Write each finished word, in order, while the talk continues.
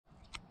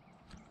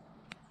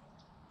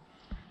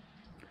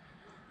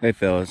Hey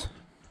fellas,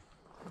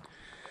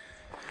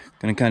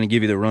 gonna kind of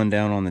give you the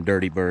rundown on the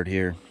Dirtybird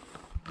here.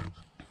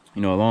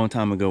 You know, a long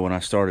time ago when I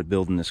started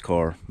building this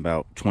car,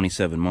 about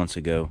 27 months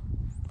ago,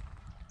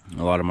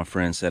 a lot of my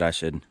friends said I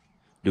should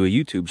do a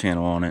YouTube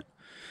channel on it.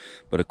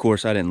 But of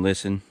course I didn't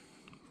listen,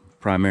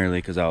 primarily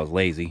because I was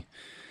lazy.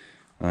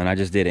 And I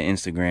just did an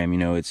Instagram. You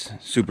know, it's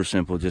super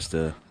simple just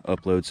to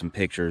upload some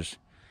pictures.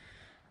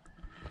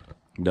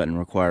 Doesn't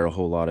require a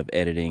whole lot of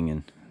editing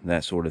and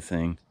that sort of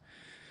thing.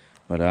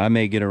 But I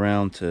may get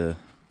around to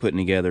putting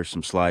together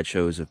some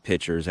slideshows of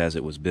pictures as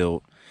it was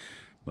built.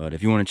 But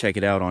if you want to check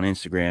it out on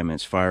Instagram,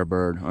 it's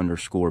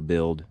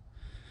firebird_build.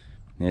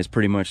 And it's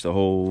pretty much the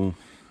whole,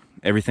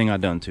 everything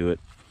I've done to it.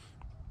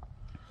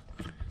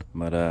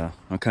 But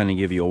I'll kind of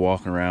give you a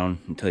walk around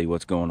and tell you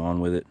what's going on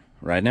with it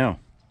right now.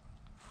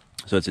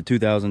 So it's a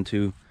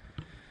 2002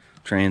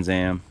 Trans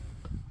Am.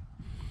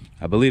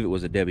 I believe it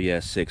was a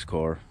WS6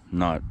 car.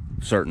 Not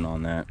certain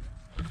on that.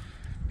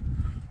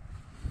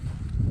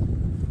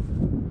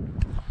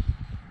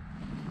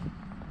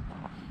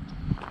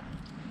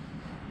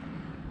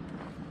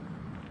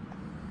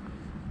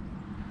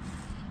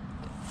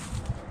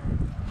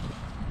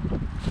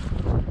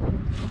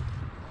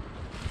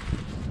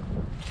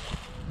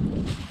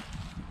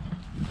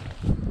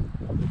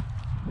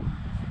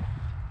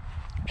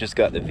 Just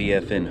got the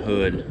VFN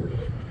hood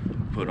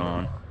put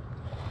on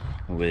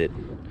with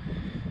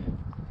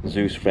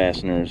Zeus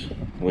fasteners,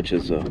 which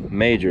is a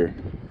major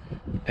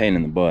pain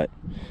in the butt.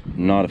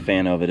 Not a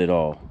fan of it at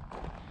all.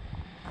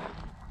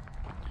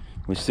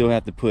 We still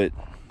have to put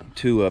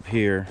two up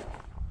here.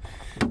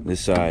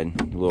 This side,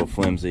 a little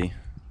flimsy.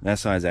 That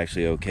side's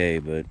actually okay,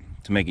 but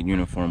to make it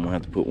uniform, we'll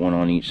have to put one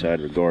on each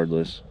side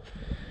regardless.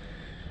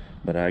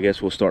 But I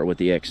guess we'll start with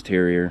the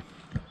exterior.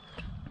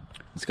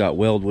 It's got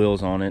weld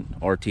wheels on it.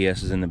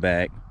 RTS is in the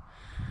back.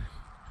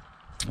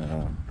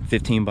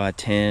 15 by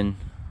 10,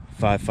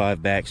 5.5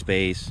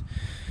 backspace.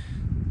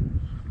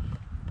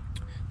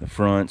 The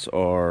fronts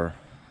are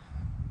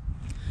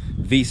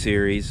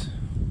V-series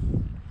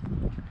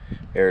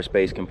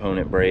aerospace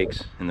component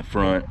brakes in the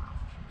front,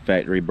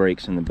 factory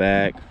brakes in the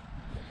back,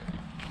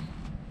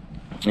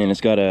 and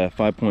it's got a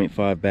 5.5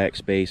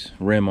 backspace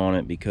rim on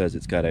it because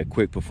it's got a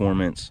quick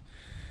performance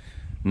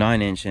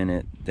 9-inch in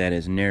it that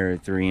is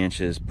narrowed 3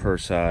 inches per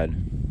side.